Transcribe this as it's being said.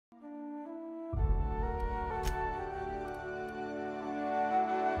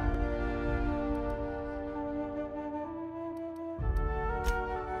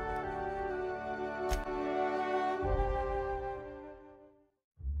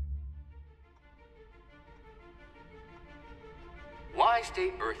Why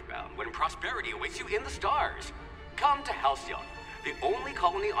stay earthbound when prosperity awaits you in the stars? Come to Halcyon, the only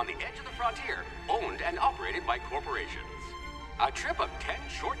colony on the edge of the frontier, owned and operated by corporations. A trip of 10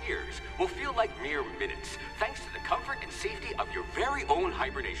 short years will feel like mere minutes, thanks to the comfort and safety of your very own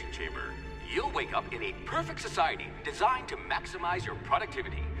hibernation chamber. You'll wake up in a perfect society designed to maximize your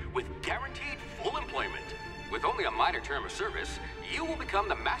productivity, with guaranteed full employment. With only a minor term of service, you will become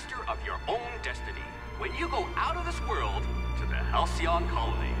the master of your own destiny when you go out of this world to the Halcyon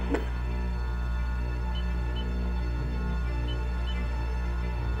colony.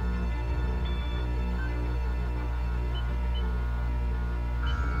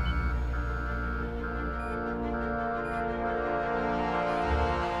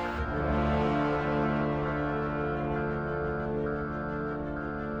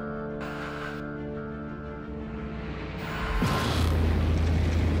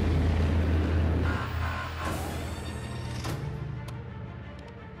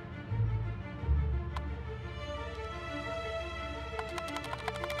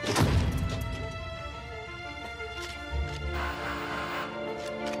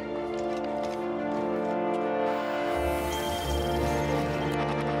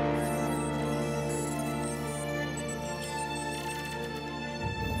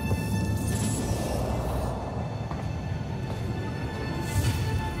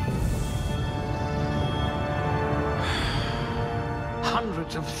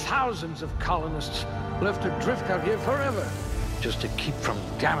 Hundreds of thousands of colonists left adrift out here forever, just to keep from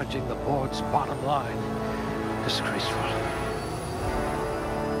damaging the board's bottom line. Disgraceful.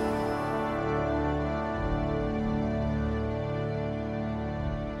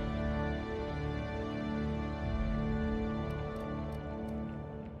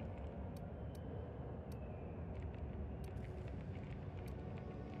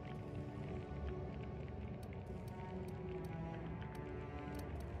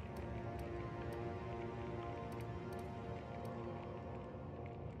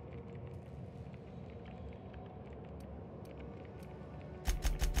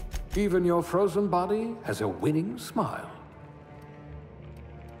 Even your frozen body has a winning smile.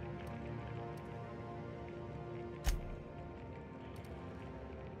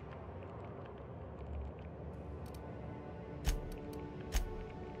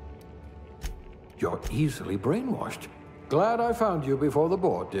 You're easily brainwashed. Glad I found you before the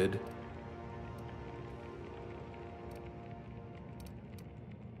board did.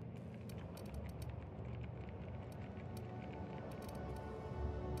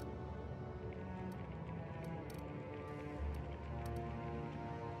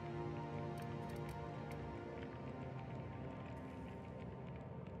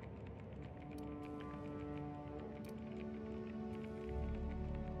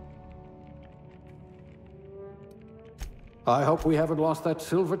 I hope we haven't lost that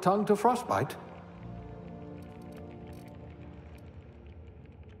silver tongue to frostbite.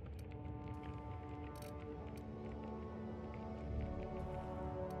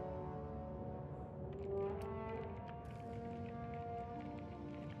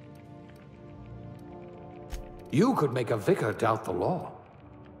 You could make a vicar doubt the law.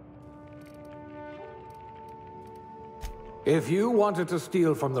 If you wanted to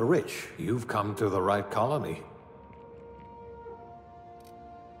steal from the rich, you've come to the right colony.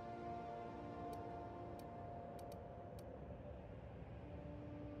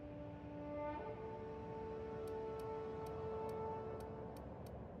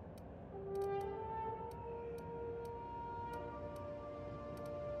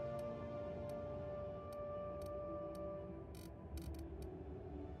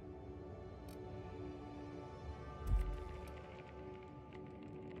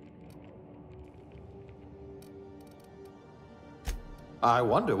 I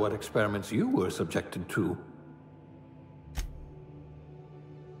wonder what experiments you were subjected to.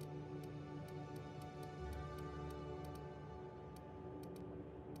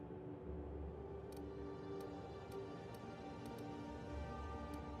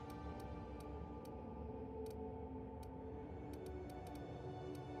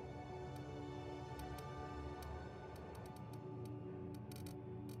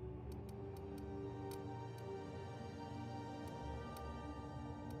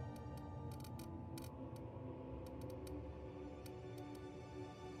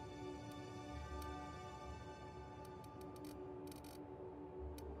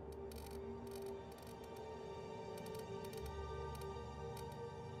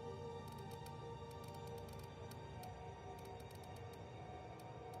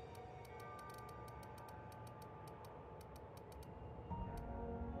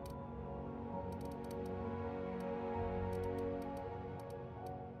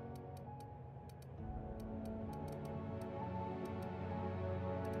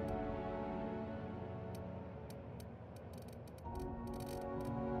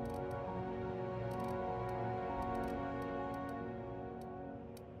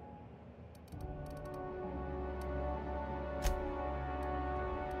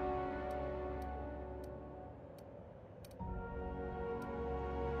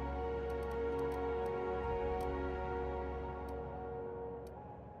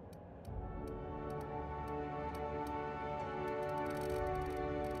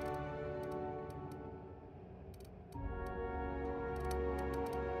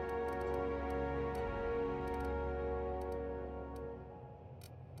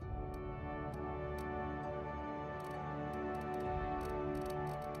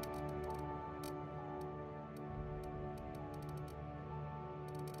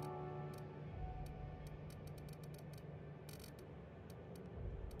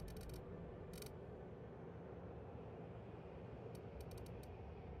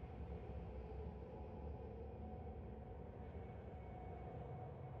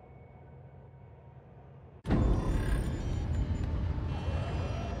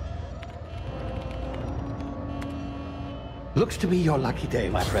 Looks to be your lucky day,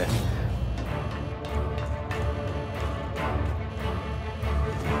 my friend.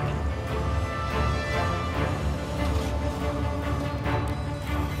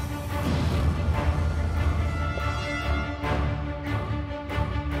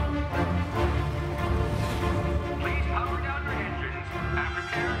 Please power down your engines and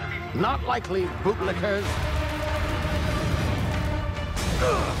prepare to be... Not likely, bootlickers.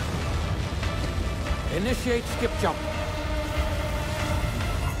 Initiate skip jump.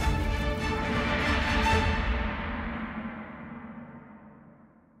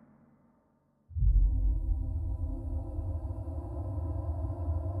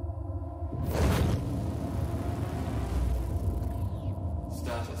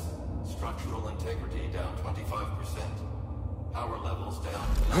 Status. Structural integrity down 25%. Power levels down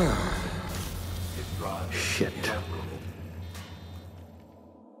 10%. Skip drive. Shit. Inoperable.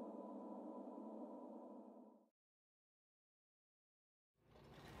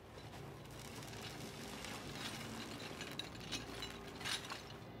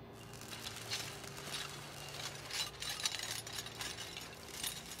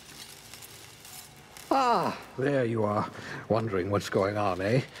 Ah, there you are. Wondering what's going on,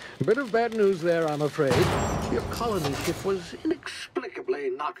 eh? A bit of bad news there, I'm afraid. Your colony ship was inexplicably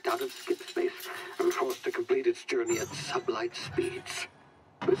knocked out of skip space and forced to complete its journey at sublight speeds.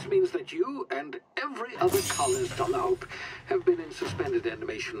 This means that you and every other colonist on the Hope have been in suspended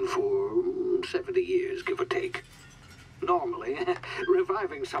animation for 70 years, give or take. Normally,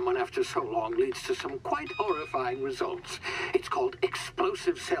 reviving someone after so long leads to some quite horrifying results. It's called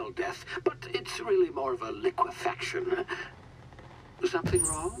explosive cell death, but it's really more of a liquefaction. Something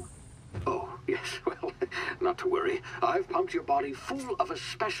wrong? Oh, yes, well, not to worry. I've pumped your body full of a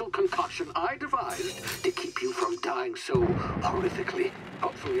special concoction I devised to keep you from dying so horrifically.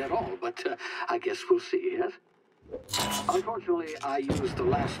 Hopefully at all, but I guess we'll see, yes? Unfortunately, I used the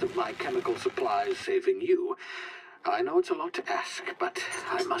last of my chemical supplies saving you. I know it's a lot to ask, but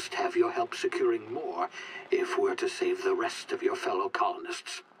I must have your help securing more if we're to save the rest of your fellow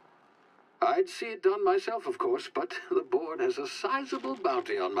colonists. I'd see it done myself, of course, but the board has a sizable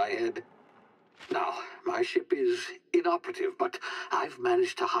bounty on my head. Now, my ship is inoperative, but I've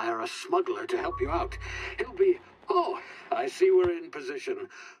managed to hire a smuggler to help you out. He'll be... Oh, I see we're in position.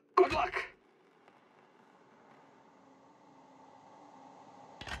 Good luck!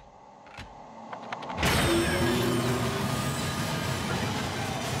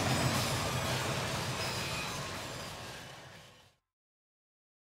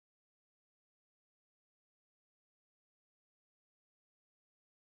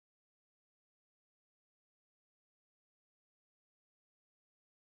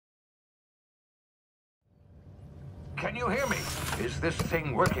 Can you hear me? Is this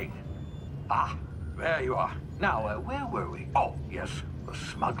thing working? Ah, there you are. Now, where were we? Oh, yes, the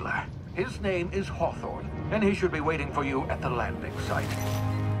smuggler. His name is Hawthorne, and he should be waiting for you at the landing site.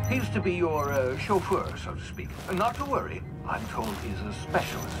 He's to be your chauffeur, so to speak. Not to worry. I'm told he's a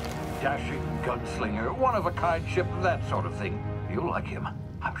specialist. Dashing gunslinger, one-of-a-kind ship, that sort of thing. You'll like him,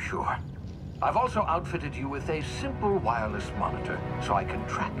 I'm sure. I've also outfitted you with a simple wireless monitor, so I can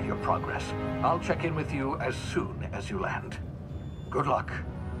track your progress. I'll check in with you as soon as you land. Good luck.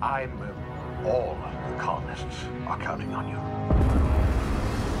 All the colonists are counting on you.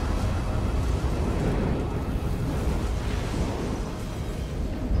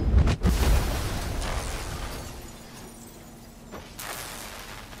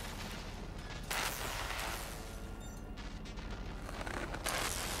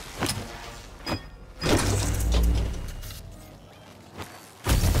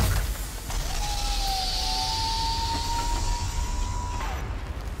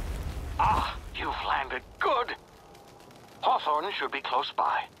 Should be close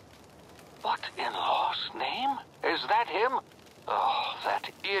by. What in law's name? Is that him? Oh, that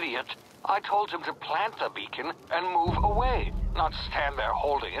idiot. I told him to plant the beacon and move away, not stand there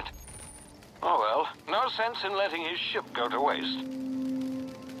holding it. Oh well, no sense in letting his ship go to waste.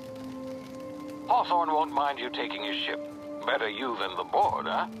 Hawthorne won't mind you taking his ship. Better you than the board,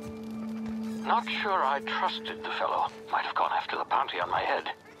 huh? Not sure I trusted the fellow. Might have gone after the bounty on my head.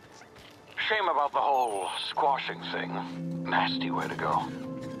 Shame about the whole squashing thing. Nasty way to go.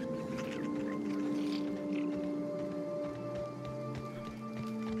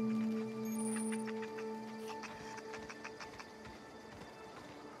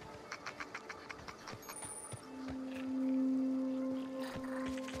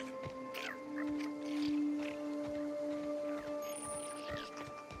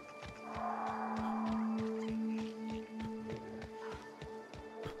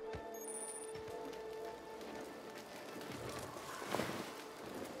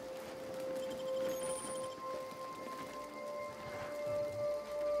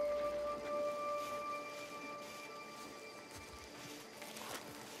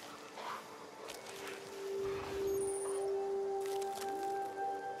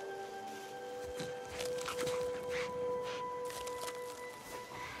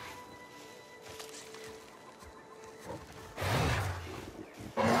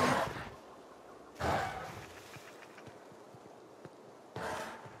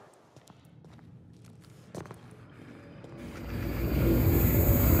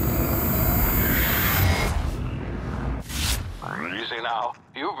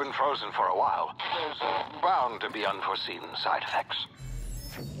 been frozen for a while. There's bound to be unforeseen side effects.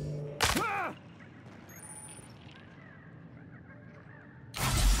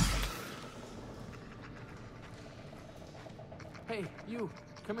 Hey, you,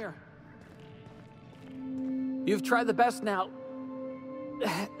 come here. You've tried the best now.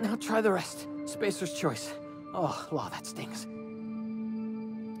 Now try the rest. Spacer's choice. Oh, law, that stings.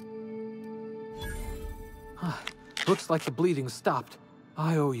 Looks like the bleeding stopped.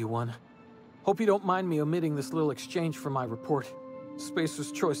 I owe you one. Hope you don't mind me omitting this little exchange from my report.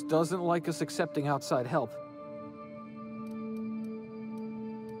 Spacer's choice doesn't like us accepting outside help.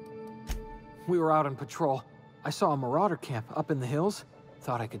 We were out on patrol. I saw a marauder camp up in the hills.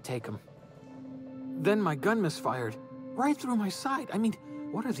 Thought I could take him. Then my gun misfired. Right through my side. I mean,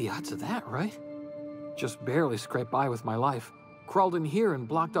 what are the odds of that, right? Just barely scraped by with my life. Crawled in here and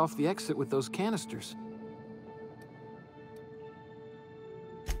blocked off the exit with those canisters.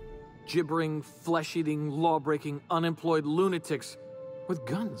 Gibbering, flesh-eating, law-breaking, unemployed lunatics with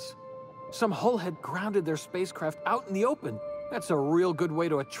guns. Some hullhead grounded their spacecraft out in the open. That's a real good way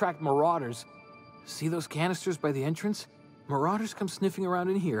to attract marauders. See those canisters by the entrance? Marauders come sniffing around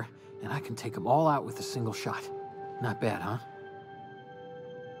in here, and I can take them all out with a single shot. Not bad, huh?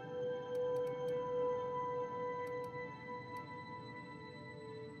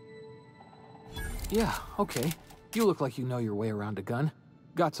 Yeah, okay. You look like you know your way around a gun.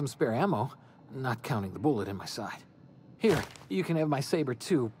 Got some spare ammo, not counting the bullet in my side. Here, you can have my saber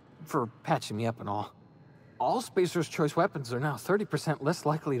too, for patching me up and all. All Spacer's choice weapons are now 30% less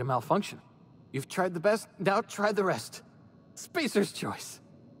likely to malfunction. You've tried the best, now try the rest. Spacer's choice.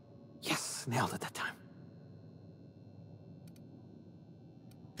 Yes, nailed it that time.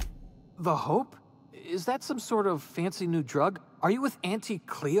 The Hope? Is that some sort of fancy new drug? Are you with Auntie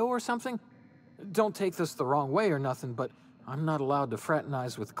Cleo or something? Don't take this the wrong way or nothing, but I'm not allowed to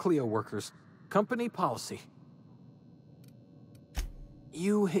fraternize with Cleo workers. Company policy.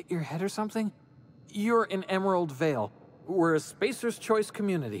 You hit your head or something? You're in Emerald Vale. We're a Spacer's Choice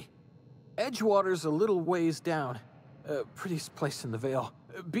community. Edgewater's a little ways down. Prettiest place in the Vale.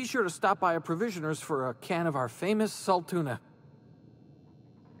 Be sure to stop by a provisioner's for a can of our famous salt tuna.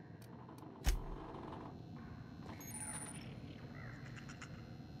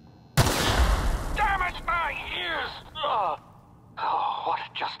 Damn it, my ears! Oh, what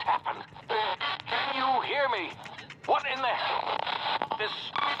just happened? Can you hear me? What in the... This...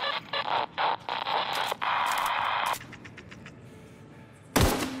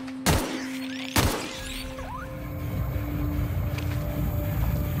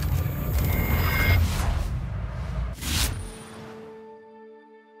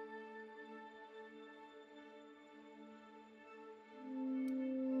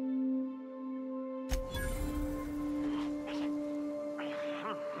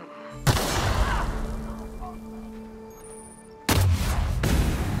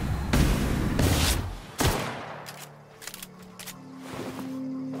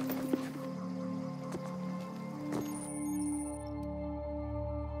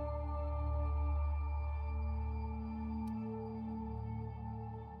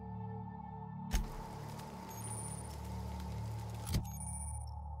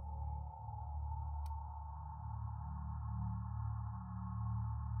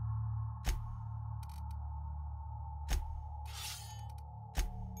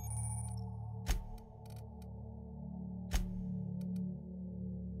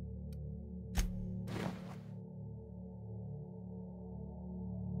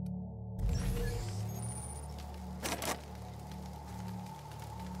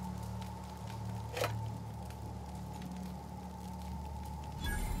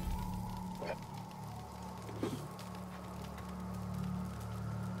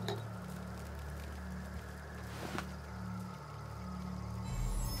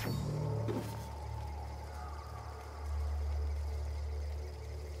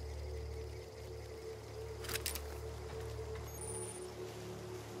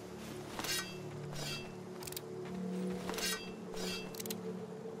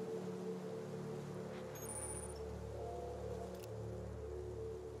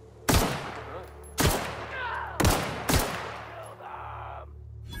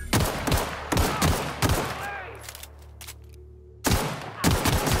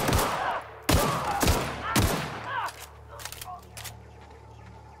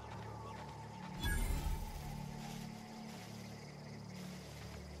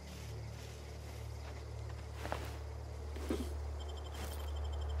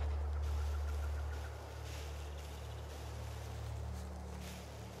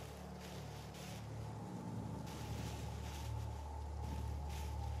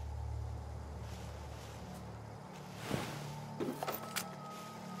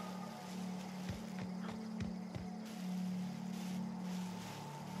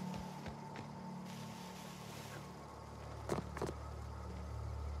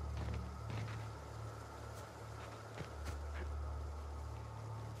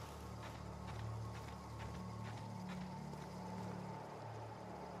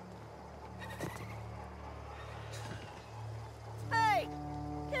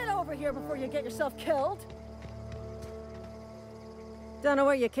 here before you get yourself killed. Don't know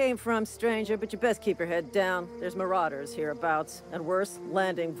where you came from, stranger, but you best keep your head down. There's marauders hereabouts, and worse,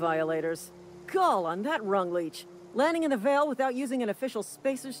 landing violators. Gall on that rung leech. Landing in the Vale without using an official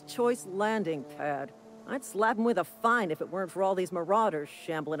Spacer's Choice landing pad. I'd slap him with a fine if it weren't for all these marauders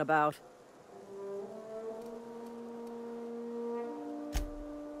shambling about.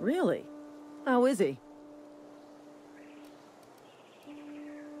 Really? How is he?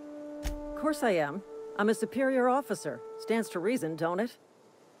 Of course I am. I'm a superior officer. Stands to reason, don't it?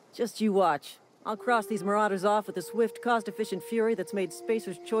 Just you watch. I'll cross these marauders off with the swift, cost-efficient fury that's made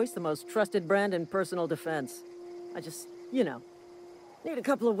Spacer's Choice the most trusted brand in personal defense. I just, you know, need a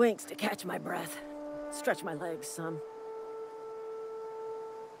couple of winks to catch my breath. Stretch my legs some.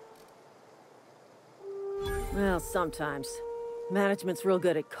 Well, sometimes. Management's real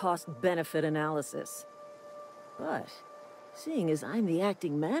good at cost-benefit analysis. But, seeing as I'm the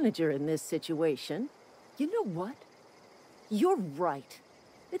acting manager in this situation, you know what? You're right.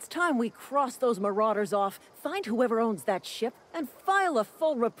 It's time we cross those marauders off, find whoever owns that ship, and file a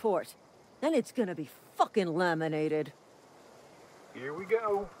full report. Then it's gonna be fucking laminated. Here we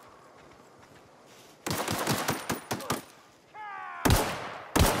go.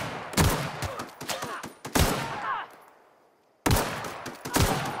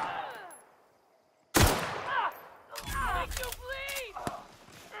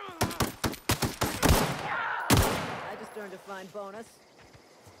 I just earned a fine bonus.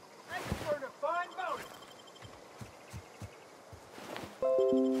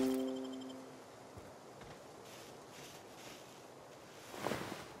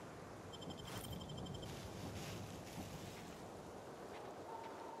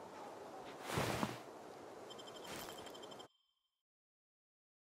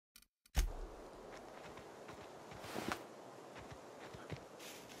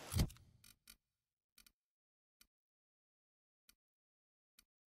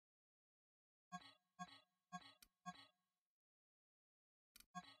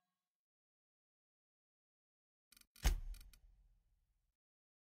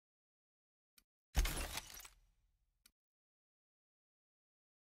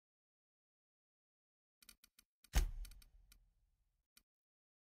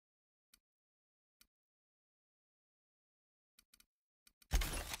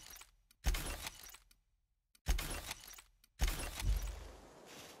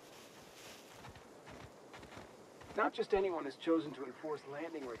 Not just anyone is chosen to enforce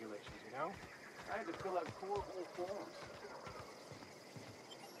landing regulations, you know? I had to fill out 4 whole forms.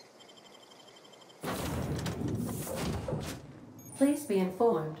 Please be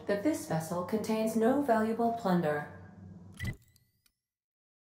informed that this vessel contains no valuable plunder.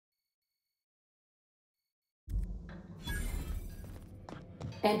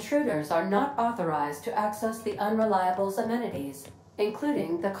 Intruders are not authorized to access the Unreliable's amenities,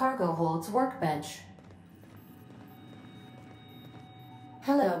 including the cargo hold's workbench.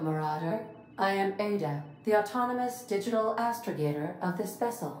 Hello, Marauder. I am Ada, the autonomous digital astrogator of this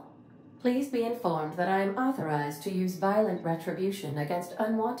vessel. Please be informed that I am authorized to use violent retribution against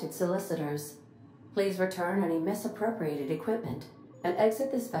unwanted solicitors. Please return any misappropriated equipment and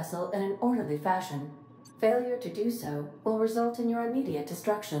exit this vessel in an orderly fashion. Failure to do so will result in your immediate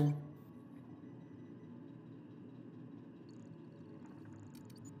destruction.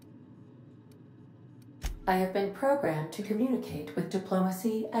 I have been programmed to communicate with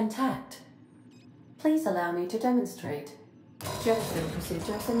diplomacy and tact. Please allow me to demonstrate. Jettison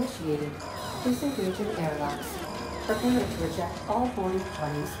procedures initiated. Disengage in airlocks. Prepare to eject all boarding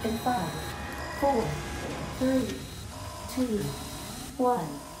parties in 5, 4, 3, 2, 1.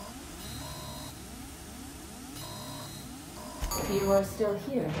 You are still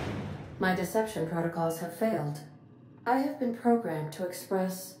here. My deception protocols have failed. I have been programmed to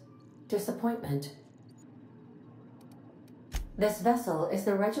express disappointment. This vessel is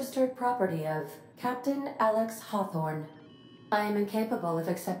the registered property of Captain Alex Hawthorne. I am incapable of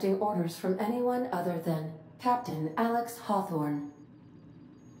accepting orders from anyone other than Captain Alex Hawthorne.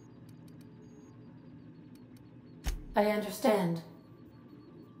 I understand.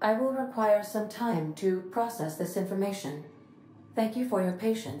 I will require some time to process this information. Thank you for your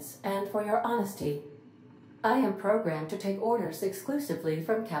patience and for your honesty. I am programmed to take orders exclusively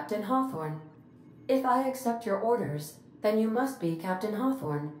from Captain Hawthorne. If I accept your orders, then you must be Captain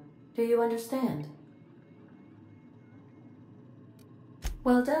Hawthorne. Do you understand?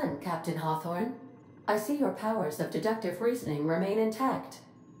 Well done, Captain Hawthorne. I see your powers of deductive reasoning remain intact.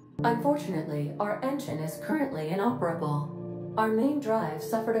 Unfortunately, our engine is currently inoperable. Our main drive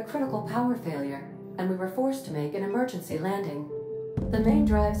suffered a critical power failure, and we were forced to make an emergency landing. The main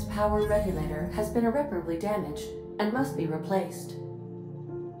drive's power regulator has been irreparably damaged and must be replaced.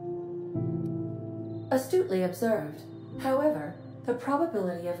 Astutely observed. However, the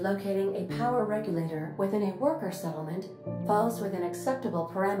probability of locating a power regulator within a worker settlement falls within acceptable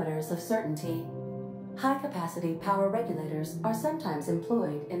parameters of certainty. High-capacity power regulators are sometimes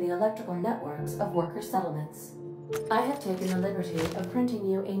employed in the electrical networks of worker settlements. I have taken the liberty of printing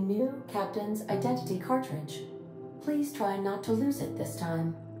you a new Captain's Identity cartridge. Please try not to lose it this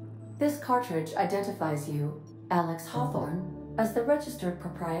time. This cartridge identifies you, Alex Hawthorne, as the registered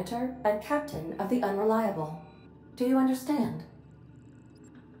proprietor and captain of the Unreliable. Do you understand?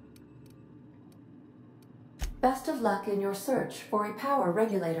 Best of luck in your search for a power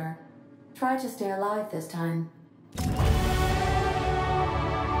regulator. Try to stay alive this time.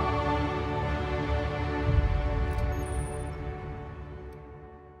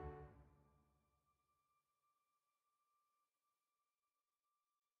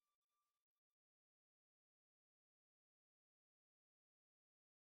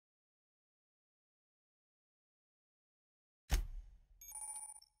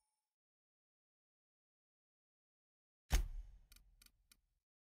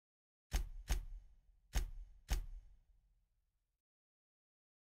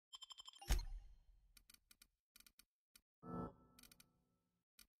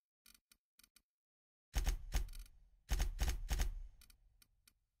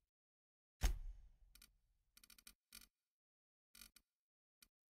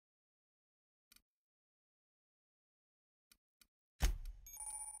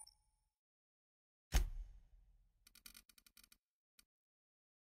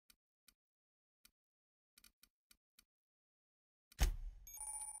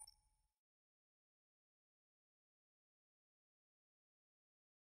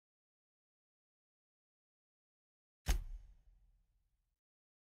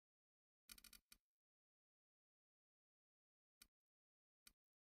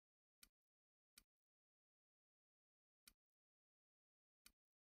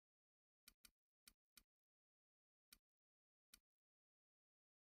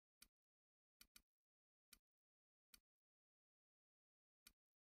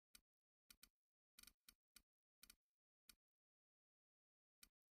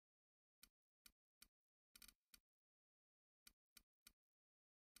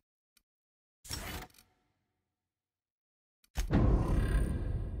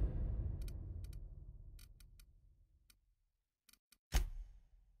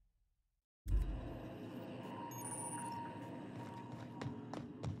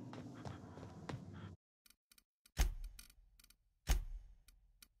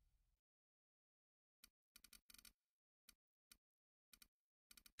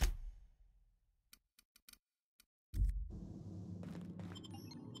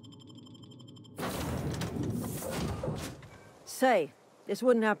 Say, this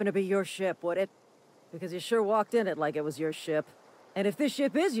wouldn't happen to be your ship, would it? Because you sure walked in it like it was your ship. And if this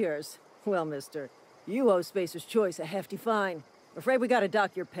ship is yours, well, mister, you owe Spacer's Choice a hefty fine. I'm afraid we gotta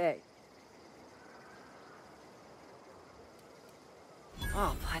dock your pay.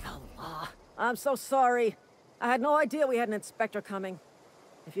 Oh, by the law. I'm so sorry. I had no idea we had an inspector coming.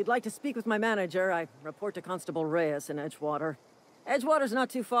 If you'd like to speak with my manager, I report to Constable Reyes in Edgewater. Edgewater's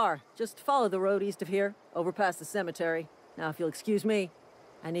not too far. Just follow the road east of here, over past the cemetery. Now, if you'll excuse me,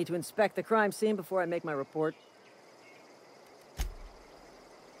 I need to inspect the crime scene before I make my report.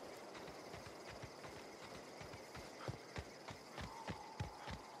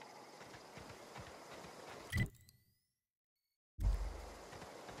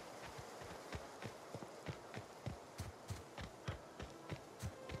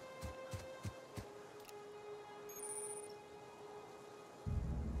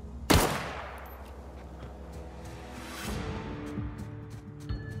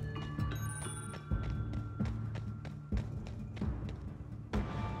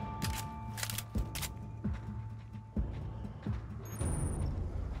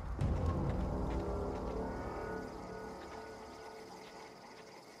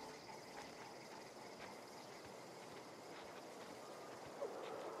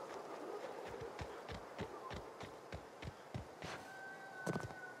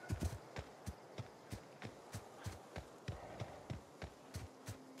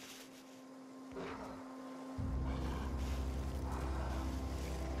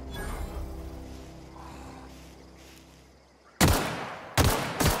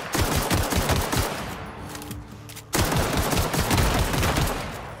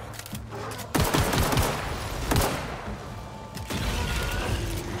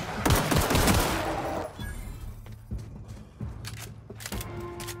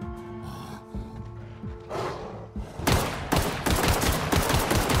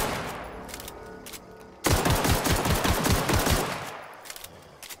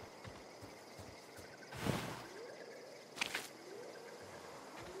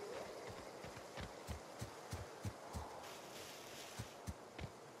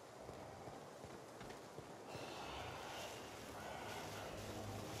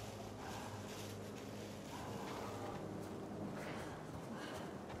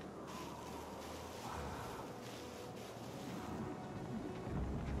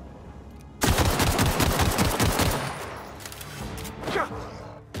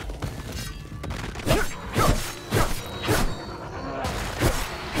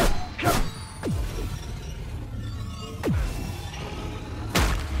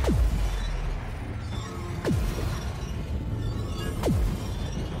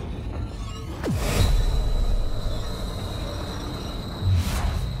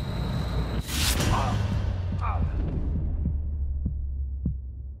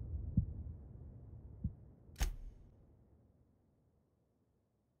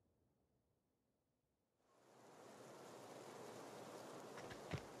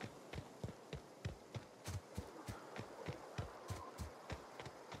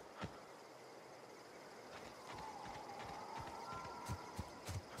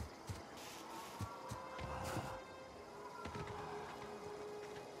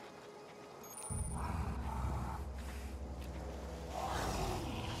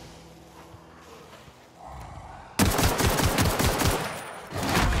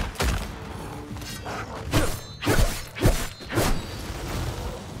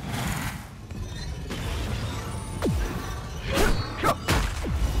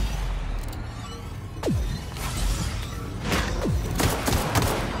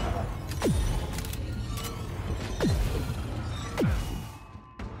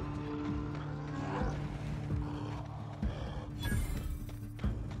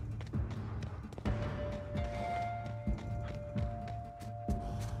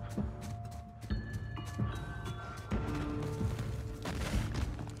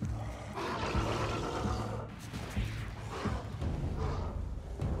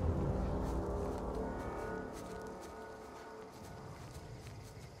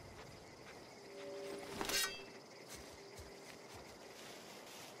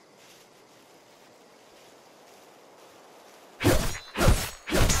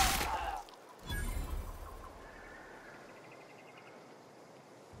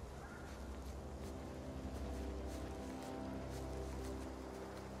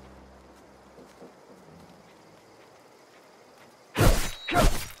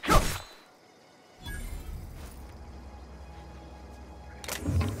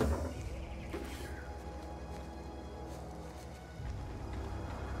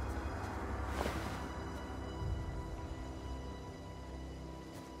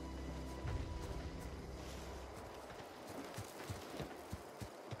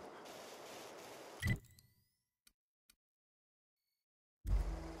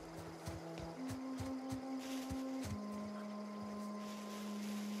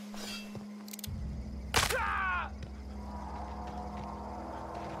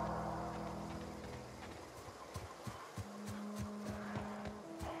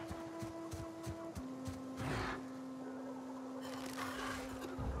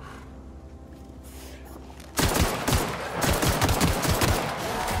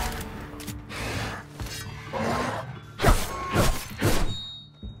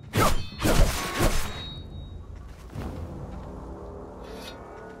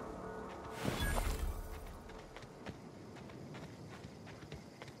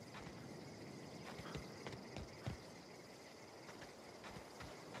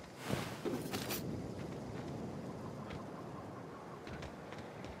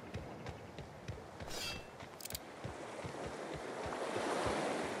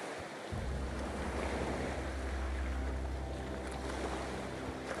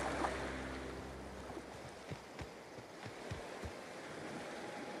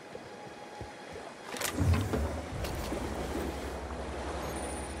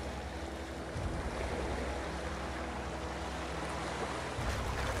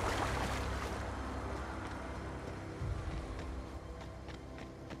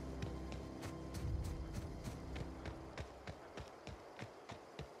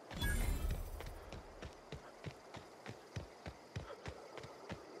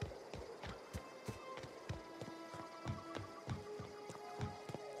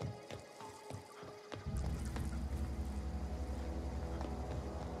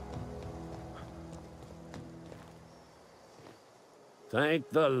 Thank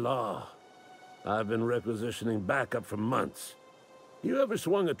the law. I've been requisitioning backup for months. You ever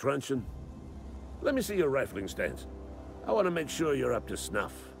swung a truncheon? Let me see your rifling stance. I want to make sure you're up to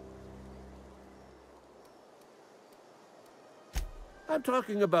snuff. I'm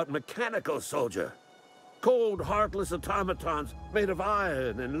talking about mechanical soldier. Cold, heartless automatons made of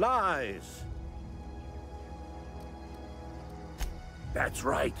iron and lies. That's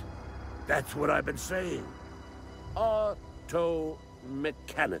right. That's what I've been saying.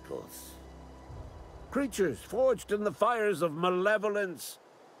 Auto-mechanicals. Creatures forged in the fires of malevolence.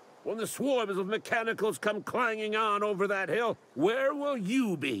 When the swarms of mechanicals come clanging on over that hill, where will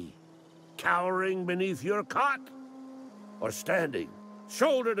you be? Cowering beneath your cot? Or standing,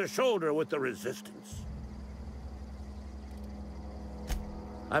 shoulder to shoulder with the resistance?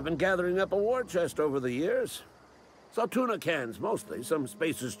 I've been gathering up a war chest over the years. Saw tuna cans, mostly, some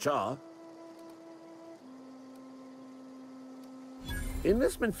Spacer's chaw.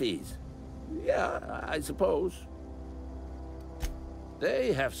 Enlistment fees. Yeah, I suppose.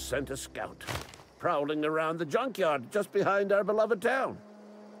 They have sent a scout, prowling around the junkyard just behind our beloved town.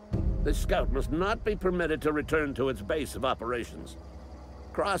 This scout must not be permitted to return to its base of operations.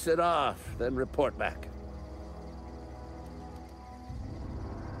 Cross it off, then report back.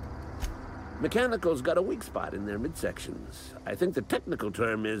 Mechanicals got a weak spot in their midsections. I think the technical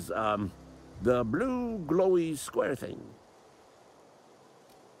term is, the blue glowy square thing.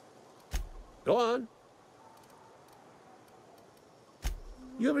 Go on.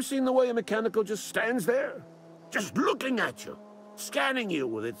 You ever seen the way a mechanical just stands there? Just looking at you, scanning you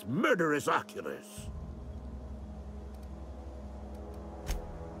with its murderous oculars.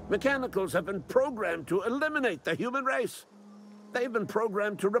 Mechanicals have been programmed to eliminate the human race. They've been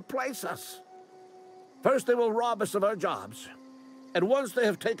programmed to replace us. First, they will rob us of our jobs. And once they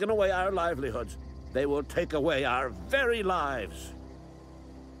have taken away our livelihoods, they will take away our very lives.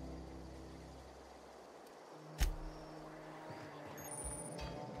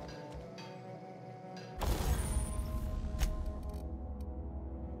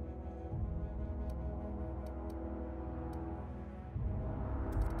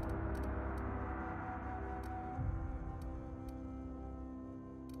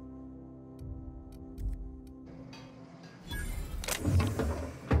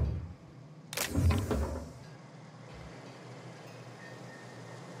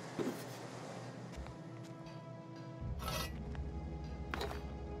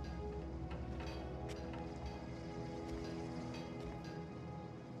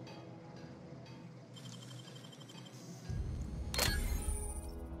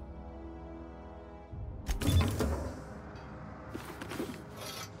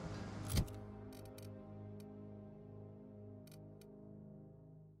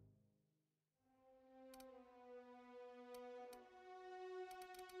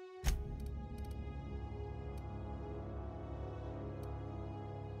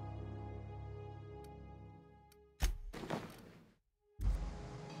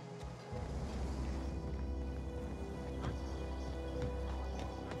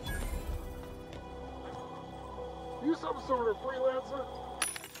 some sort of freelancer?